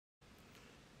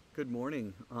Good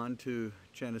morning. On to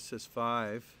Genesis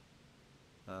 5.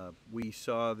 We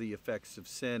saw the effects of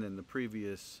sin in the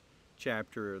previous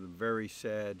chapter, the very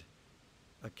sad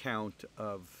account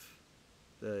of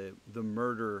the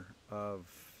murder of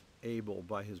Abel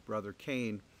by his brother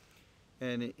Cain.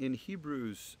 And in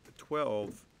Hebrews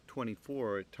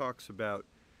 12:24, it talks about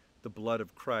the blood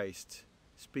of Christ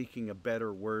speaking a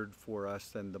better word for us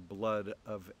than the blood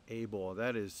of Abel.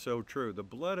 That is so true. The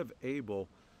blood of Abel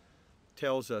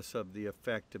tells us of the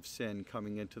effect of sin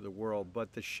coming into the world,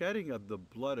 but the shedding of the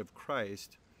blood of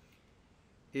Christ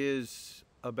is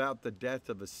about the death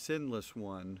of a sinless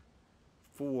one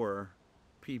for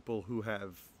people who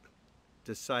have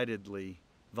decidedly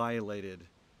violated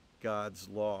God's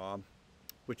law,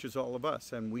 which is all of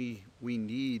us. And we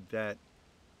need that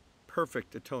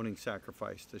perfect atoning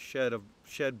sacrifice, the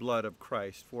shed blood of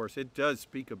Christ for us. It does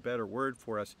speak a better word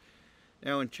for us.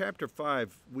 Now in chapter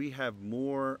 5, we have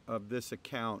more of this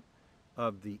account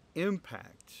of the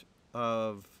impact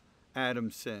of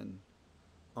Adam's sin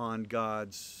on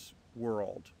God's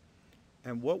world.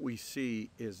 And what we see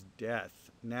is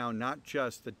death. Now, not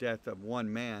just the death of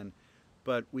one man,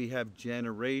 but we have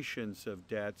generations of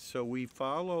death. So we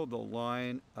follow the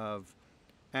line of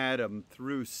Adam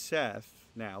through Seth,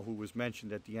 now, who was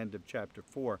mentioned at the end of chapter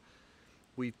 4.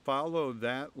 We follow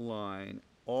that line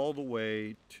all the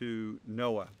way to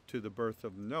Noah, to the birth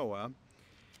of Noah.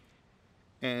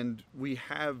 And we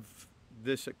have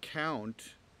this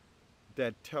account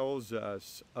that tells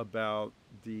us about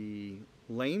the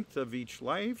length of each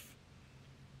life,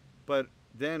 but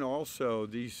then also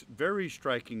these very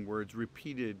striking words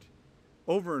repeated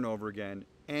over and over again: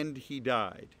 and he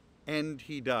died, and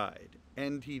he died,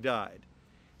 and he died.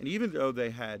 And even though they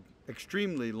had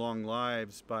extremely long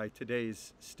lives by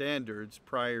today's standards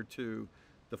prior to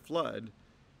the flood,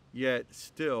 yet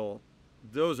still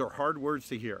those are hard words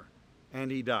to hear.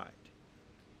 And he died.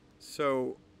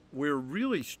 So we're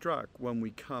really struck when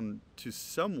we come to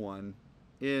someone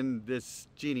in this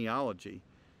genealogy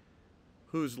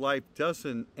whose life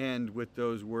doesn't end with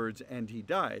those words, and he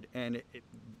died. And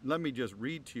let me just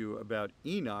read to you about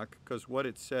Enoch, because what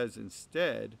it says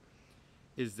instead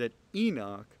is that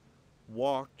Enoch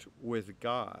walked with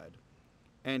God,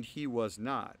 and he was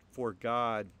not, for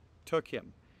God took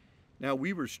him. Now,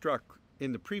 we were struck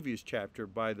in the previous chapter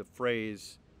by the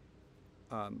phrase,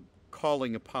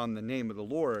 calling upon the name of the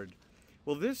Lord.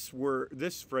 Well,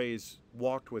 this phrase,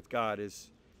 walked with God,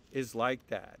 is like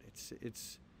that.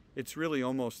 It's really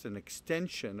almost an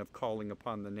extension of calling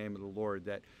upon the name of the Lord,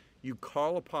 that you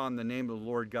call upon the name of the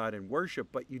Lord God in worship,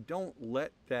 but you don't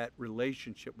let that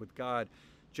relationship with God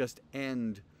just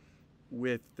end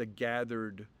with the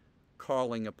gathered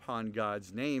calling upon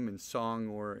God's name in song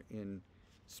or in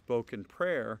spoken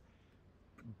prayer,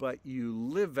 but you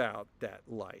live out that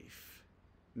life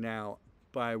now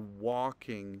by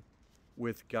walking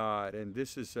with God. And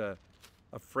this is a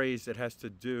phrase that has to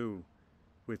do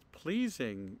with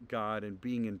pleasing God and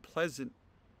being in pleasant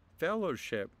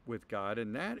fellowship with God,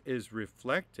 and that is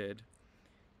reflected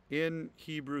in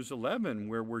Hebrews 11,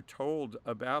 where we're told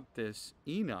about this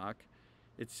Enoch.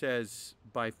 It says,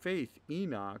 by faith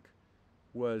Enoch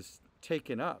was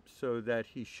taken up so that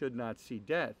he should not see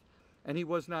death, and he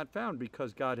was not found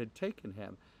because God had taken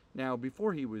him. Now,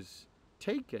 before he was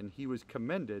taken, he was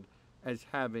commended as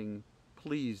having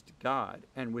pleased God,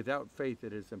 and without faith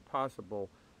it is impossible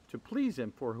to please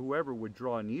him, for whoever would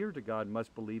draw near to God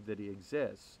must believe that he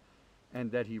exists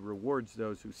and that he rewards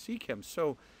those who seek him.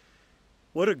 So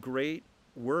what a great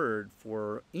word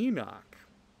for Enoch,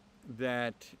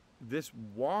 that this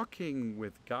walking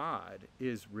with God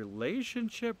is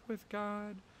relationship with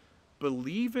God,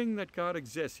 believing that God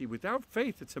exists. See, without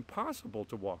faith, it's impossible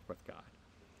to walk with God.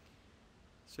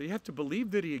 So you have to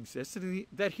believe that he exists and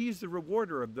that he's the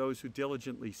rewarder of those who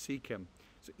diligently seek him.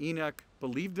 So Enoch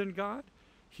believed in God,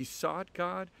 he sought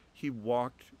God, he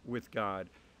walked with God.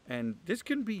 And this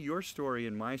can be your story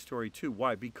and my story too.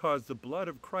 Why? Because the blood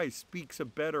of Christ speaks a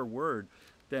better word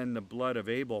than the blood of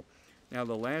Abel. Now,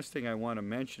 the last thing I want to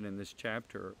mention in this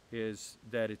chapter is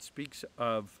that it speaks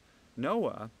of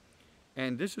Noah,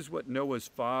 and this is what Noah's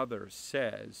father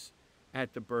says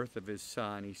at the birth of his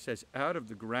son. He says, out of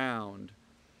the ground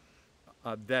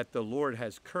that the Lord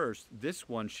has cursed, this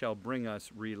one shall bring us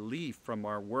relief from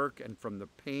our work and from the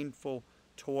painful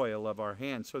toil of our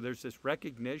hands. So there's this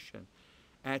recognition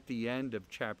at the end of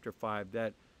chapter 5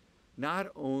 that not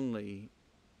only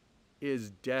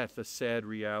is death a sad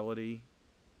reality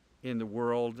in the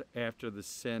world after the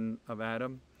sin of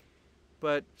Adam,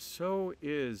 but so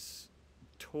is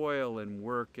toil and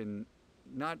work, and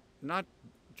not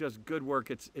just good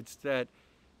work. It's that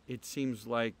it seems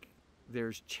like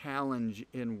there's challenge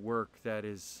in work that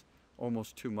is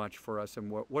almost too much for us. And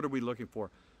what are we looking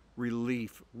for?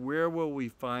 Relief. Where will we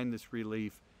find this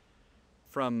relief?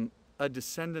 From a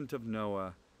descendant of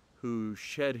Noah who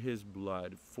shed his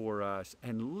blood for us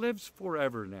and lives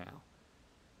forever now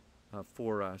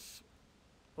for us.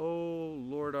 Oh,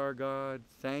 Lord our God,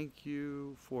 thank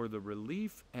you for the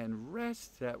relief and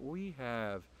rest that we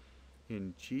have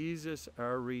in Jesus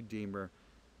our Redeemer.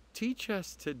 Teach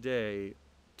us today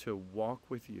to walk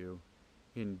with you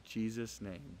in Jesus'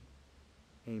 name.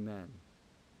 Amen.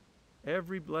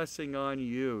 Every blessing on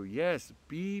you. Yes,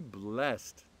 be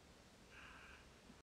blessed.